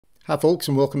Hi folks,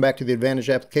 and welcome back to the Advantage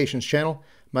Applications channel.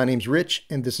 My name's Rich,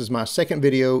 and this is my second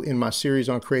video in my series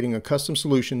on creating a custom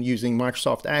solution using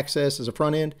Microsoft Access as a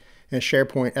front end and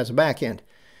SharePoint as a back end.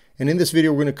 And in this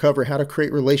video, we're going to cover how to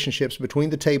create relationships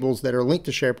between the tables that are linked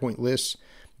to SharePoint lists,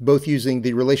 both using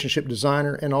the relationship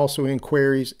designer and also in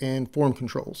queries and form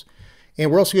controls. And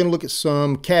we're also going to look at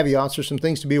some caveats or some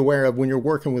things to be aware of when you're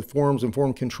working with forms and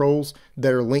form controls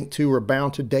that are linked to or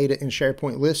bound to data in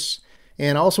SharePoint lists.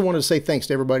 And I also wanted to say thanks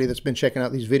to everybody that's been checking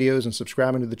out these videos and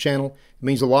subscribing to the channel. It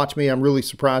means a lot to me. I'm really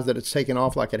surprised that it's taken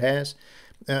off like it has,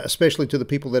 especially to the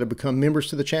people that have become members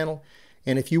to the channel.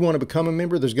 And if you want to become a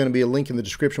member, there's going to be a link in the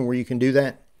description where you can do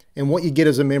that. And what you get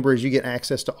as a member is you get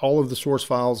access to all of the source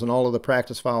files and all of the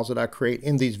practice files that I create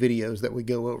in these videos that we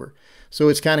go over. So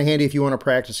it's kind of handy if you want to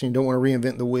practice and you don't want to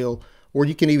reinvent the wheel, or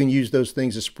you can even use those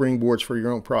things as springboards for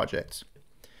your own projects.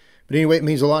 But anyway, it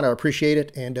means a lot. I appreciate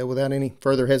it. And without any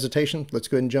further hesitation, let's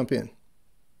go ahead and jump in.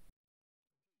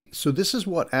 So this is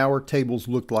what our tables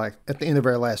looked like at the end of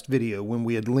our last video when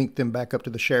we had linked them back up to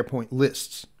the SharePoint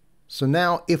lists. So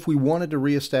now if we wanted to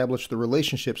reestablish the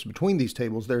relationships between these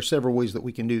tables, there are several ways that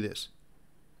we can do this.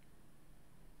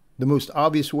 The most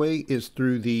obvious way is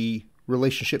through the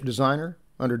Relationship Designer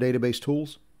under Database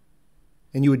Tools.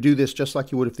 And you would do this just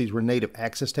like you would if these were native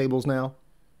Access tables now.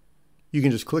 You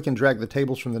can just click and drag the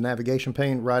tables from the navigation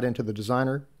pane right into the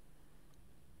designer.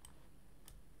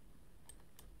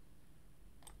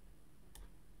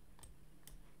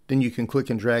 Then you can click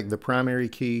and drag the primary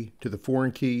key to the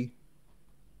foreign key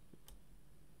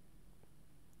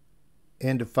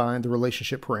and define the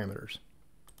relationship parameters.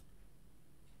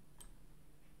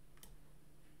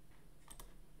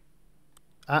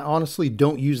 I honestly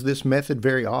don't use this method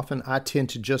very often. I tend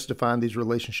to just define these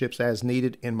relationships as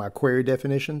needed in my query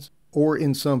definitions or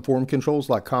in some form controls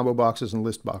like combo boxes and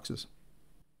list boxes.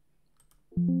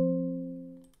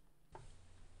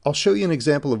 I'll show you an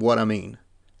example of what I mean.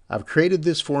 I've created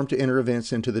this form to enter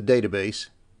events into the database.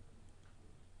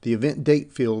 The event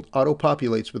date field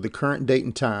auto-populates with the current date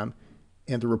and time,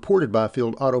 and the reported by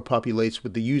field auto-populates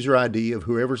with the user ID of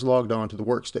whoever's logged on to the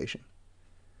workstation.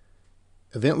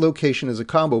 Event location is a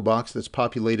combo box that's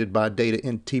populated by data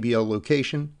in TBL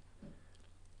location.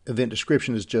 Event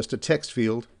description is just a text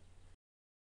field.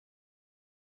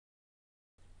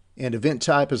 And event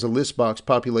type is a list box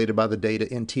populated by the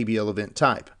data in TBL event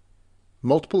type.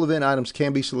 Multiple event items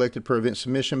can be selected per event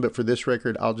submission, but for this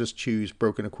record, I'll just choose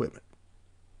broken equipment.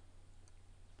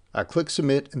 I click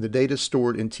submit and the data is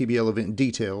stored in TBL event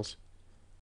details.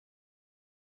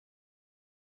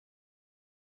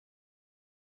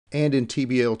 And in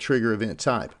TBL trigger event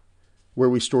type, where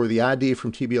we store the ID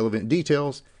from TBL event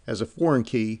details as a foreign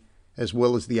key, as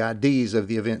well as the IDs of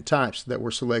the event types that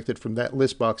were selected from that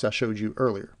list box I showed you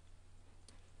earlier.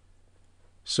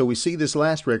 So we see this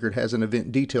last record has an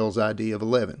event details ID of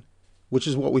 11, which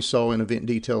is what we saw in event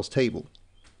details table,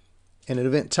 and an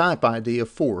event type ID of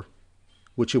 4,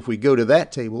 which if we go to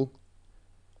that table,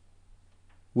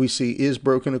 we see is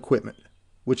broken equipment,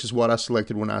 which is what I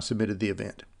selected when I submitted the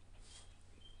event.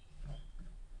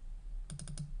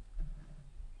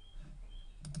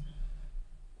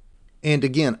 And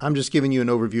again, I'm just giving you an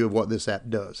overview of what this app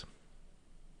does.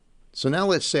 So now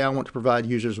let's say I want to provide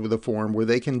users with a form where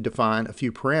they can define a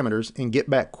few parameters and get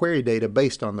back query data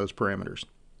based on those parameters.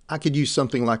 I could use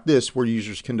something like this where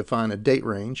users can define a date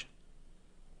range,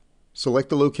 select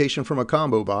the location from a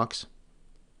combo box,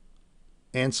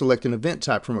 and select an event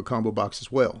type from a combo box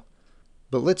as well.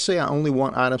 But let's say I only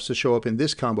want items to show up in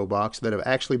this combo box that have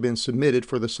actually been submitted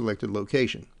for the selected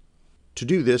location. To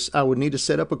do this, I would need to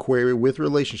set up a query with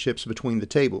relationships between the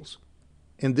tables.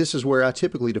 And this is where I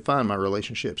typically define my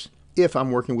relationships, if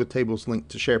I'm working with tables linked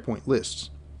to SharePoint lists.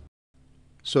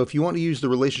 So if you want to use the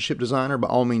Relationship Designer, by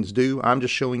all means do. I'm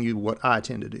just showing you what I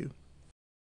tend to do.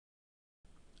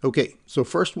 Okay, so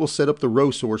first we'll set up the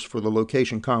row source for the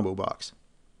location combo box.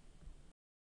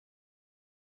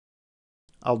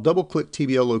 I'll double-click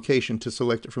TBL location to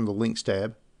select it from the Links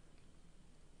tab.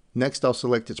 Next, I'll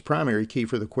select its primary key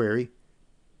for the query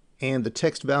and the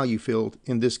text value field,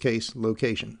 in this case,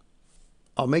 location.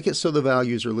 I'll make it so the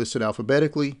values are listed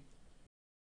alphabetically,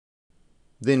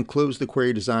 then close the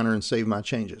Query Designer and save my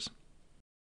changes.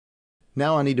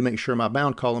 Now I need to make sure my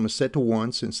bound column is set to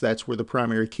 1 since that's where the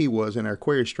primary key was in our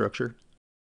query structure.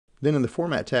 Then in the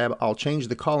Format tab, I'll change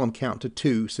the column count to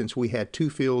 2 since we had 2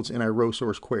 fields in our row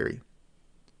source query.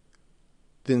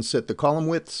 Then set the column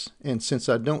widths, and since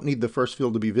I don't need the first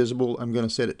field to be visible, I'm going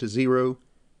to set it to 0,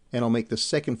 and I'll make the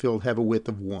second field have a width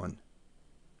of 1.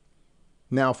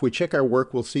 Now if we check our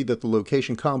work, we'll see that the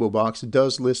location combo box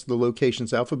does list the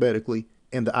locations alphabetically,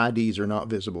 and the IDs are not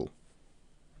visible.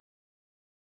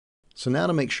 So now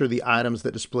to make sure the items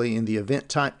that display in the event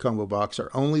type combo box are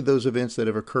only those events that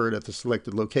have occurred at the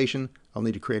selected location, I'll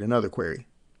need to create another query.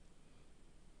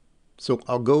 So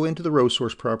I'll go into the row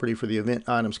source property for the event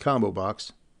items combo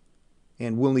box,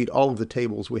 and we'll need all of the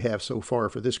tables we have so far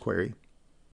for this query.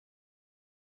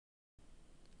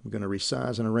 I'm going to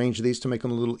resize and arrange these to make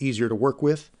them a little easier to work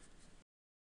with.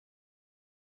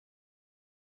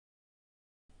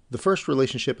 The first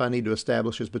relationship I need to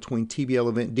establish is between TBL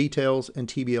event details and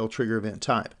TBL trigger event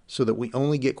type, so that we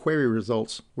only get query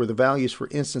results where the values for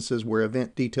instances where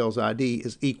event details ID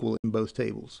is equal in both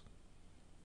tables.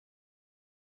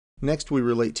 Next, we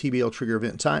relate TBL trigger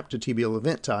event type to TBL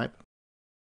event type,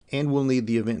 and we'll need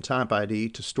the event type ID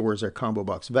to store as our combo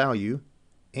box value,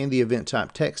 and the event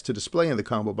type text to display in the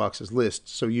combo box's list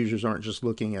so users aren't just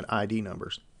looking at ID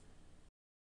numbers.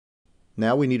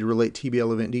 Now we need to relate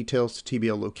TBL event details to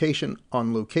TBL location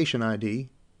on location ID,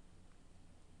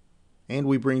 and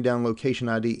we bring down location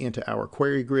ID into our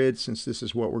query grid since this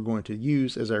is what we're going to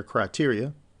use as our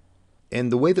criteria. And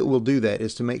the way that we'll do that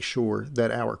is to make sure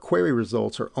that our query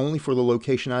results are only for the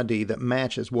location ID that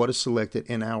matches what is selected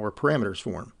in our parameters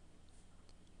form.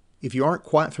 If you aren't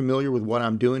quite familiar with what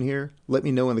I'm doing here, let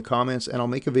me know in the comments and I'll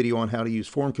make a video on how to use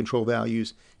form control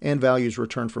values and values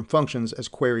returned from functions as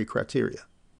query criteria.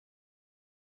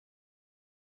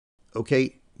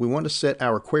 Okay, we want to set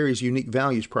our query's unique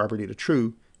values property to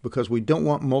true because we don't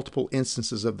want multiple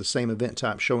instances of the same event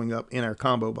type showing up in our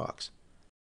combo box.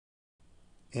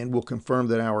 And we'll confirm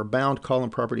that our bound column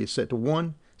property is set to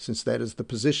 1 since that is the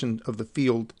position of the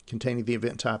field containing the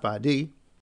event type ID.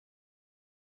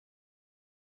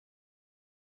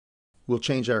 We'll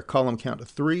change our column count to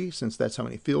 3 since that's how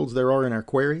many fields there are in our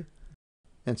query.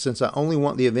 And since I only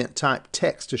want the event type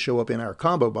text to show up in our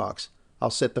combo box, I'll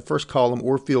set the first column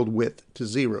or field width to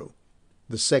 0,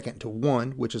 the second to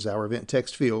 1, which is our event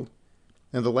text field,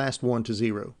 and the last one to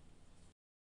 0.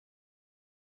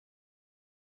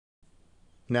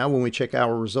 Now when we check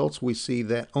our results, we see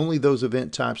that only those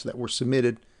event types that were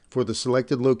submitted for the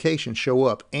selected location show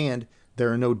up and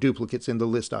there are no duplicates in the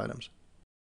list items.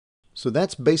 So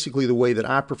that's basically the way that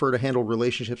I prefer to handle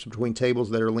relationships between tables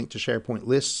that are linked to SharePoint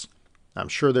lists. I'm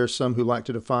sure there's some who like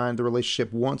to define the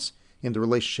relationship once in the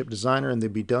relationship designer and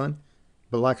they'd be done.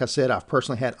 But like I said, I've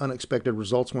personally had unexpected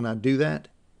results when I do that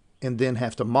and then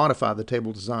have to modify the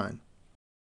table design.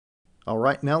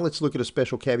 Alright, now let's look at a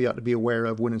special caveat to be aware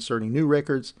of when inserting new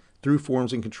records through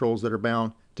forms and controls that are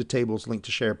bound to tables linked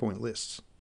to SharePoint lists.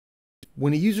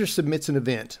 When a user submits an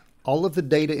event, all of the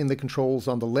data in the controls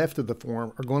on the left of the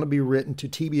form are going to be written to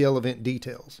TBL event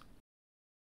details.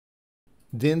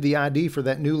 Then the ID for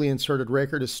that newly inserted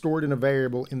record is stored in a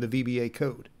variable in the VBA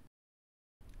code.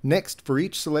 Next, for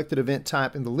each selected event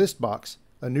type in the list box,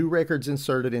 a new record is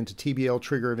inserted into TBL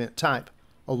trigger event type,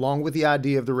 along with the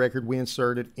ID of the record we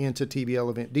inserted into TBL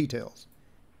event details.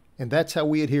 And that's how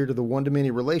we adhere to the one-to-many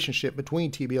relationship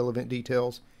between TBL event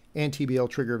details and TBL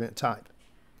trigger event type.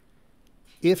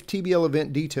 If TBL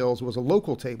event details was a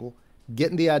local table,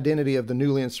 getting the identity of the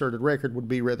newly inserted record would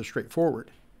be rather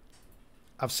straightforward.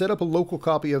 I've set up a local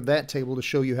copy of that table to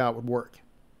show you how it would work.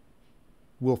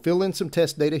 We'll fill in some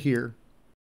test data here,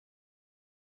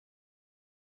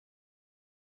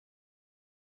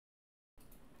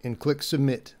 and click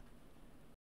Submit.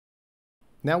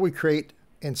 Now we create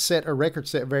and set a record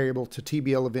set variable to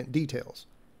TBL event details.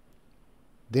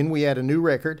 Then we add a new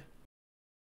record,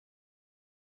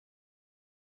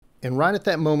 and right at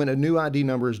that moment a new ID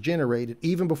number is generated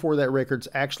even before that record's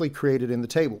actually created in the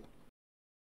table.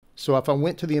 So if I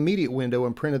went to the immediate window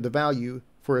and printed the value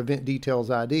for event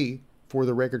details ID for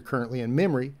the record currently in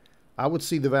memory, I would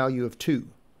see the value of 2.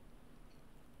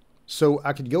 So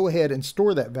I could go ahead and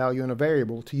store that value in a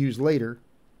variable to use later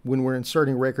when we're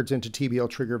inserting records into TBL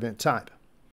trigger event type.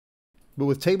 But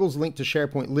with tables linked to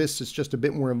SharePoint lists, it's just a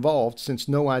bit more involved since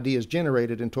no ID is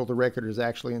generated until the record is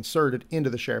actually inserted into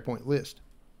the SharePoint list.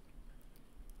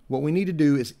 What we need to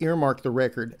do is earmark the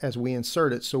record as we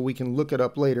insert it so we can look it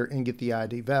up later and get the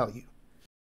ID value.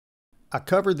 I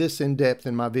covered this in depth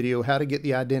in my video, How to Get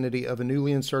the Identity of a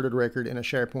Newly Inserted Record in a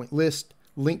SharePoint List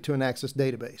linked to an Access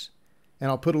database. And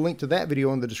I'll put a link to that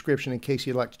video in the description in case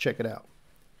you'd like to check it out.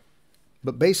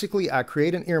 But basically, I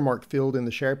create an earmarked field in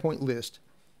the SharePoint list,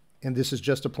 and this is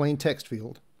just a plain text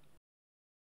field.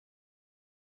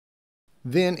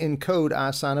 Then in code, I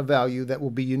assign a value that will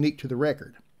be unique to the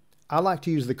record. I like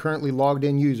to use the currently logged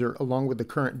in user along with the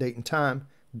current date and time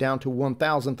down to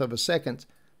 1,000th of a second,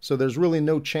 so there's really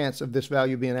no chance of this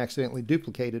value being accidentally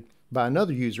duplicated by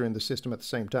another user in the system at the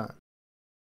same time.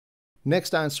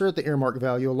 Next, I insert the earmark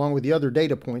value along with the other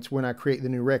data points when I create the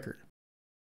new record.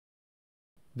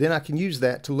 Then I can use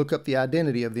that to look up the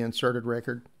identity of the inserted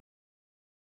record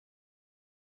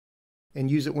and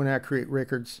use it when I create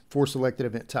records for selected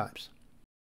event types.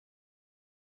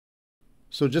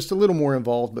 So just a little more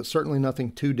involved, but certainly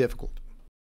nothing too difficult.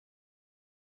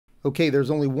 Okay, there's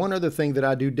only one other thing that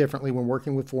I do differently when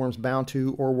working with forms bound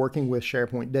to or working with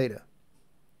SharePoint data.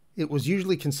 It was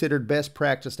usually considered best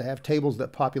practice to have tables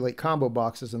that populate combo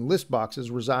boxes and list boxes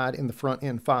reside in the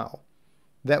front-end file.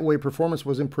 That way performance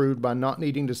was improved by not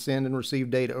needing to send and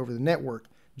receive data over the network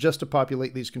just to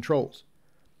populate these controls.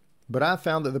 But I've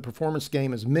found that the performance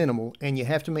gain is minimal, and you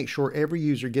have to make sure every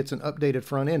user gets an updated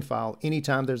front-end file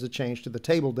anytime there's a change to the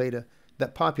table data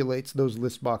that populates those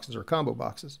list boxes or combo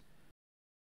boxes.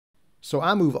 So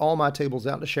I move all my tables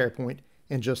out to SharePoint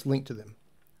and just link to them,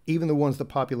 even the ones that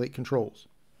populate controls.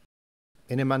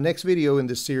 And in my next video in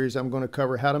this series, I'm going to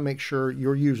cover how to make sure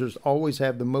your users always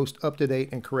have the most up-to-date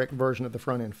and correct version of the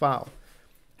front-end file,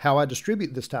 how I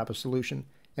distribute this type of solution,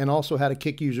 and also how to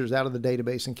kick users out of the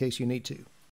database in case you need to.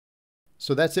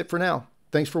 So that's it for now.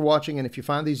 Thanks for watching, and if you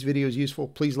find these videos useful,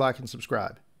 please like and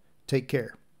subscribe. Take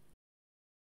care.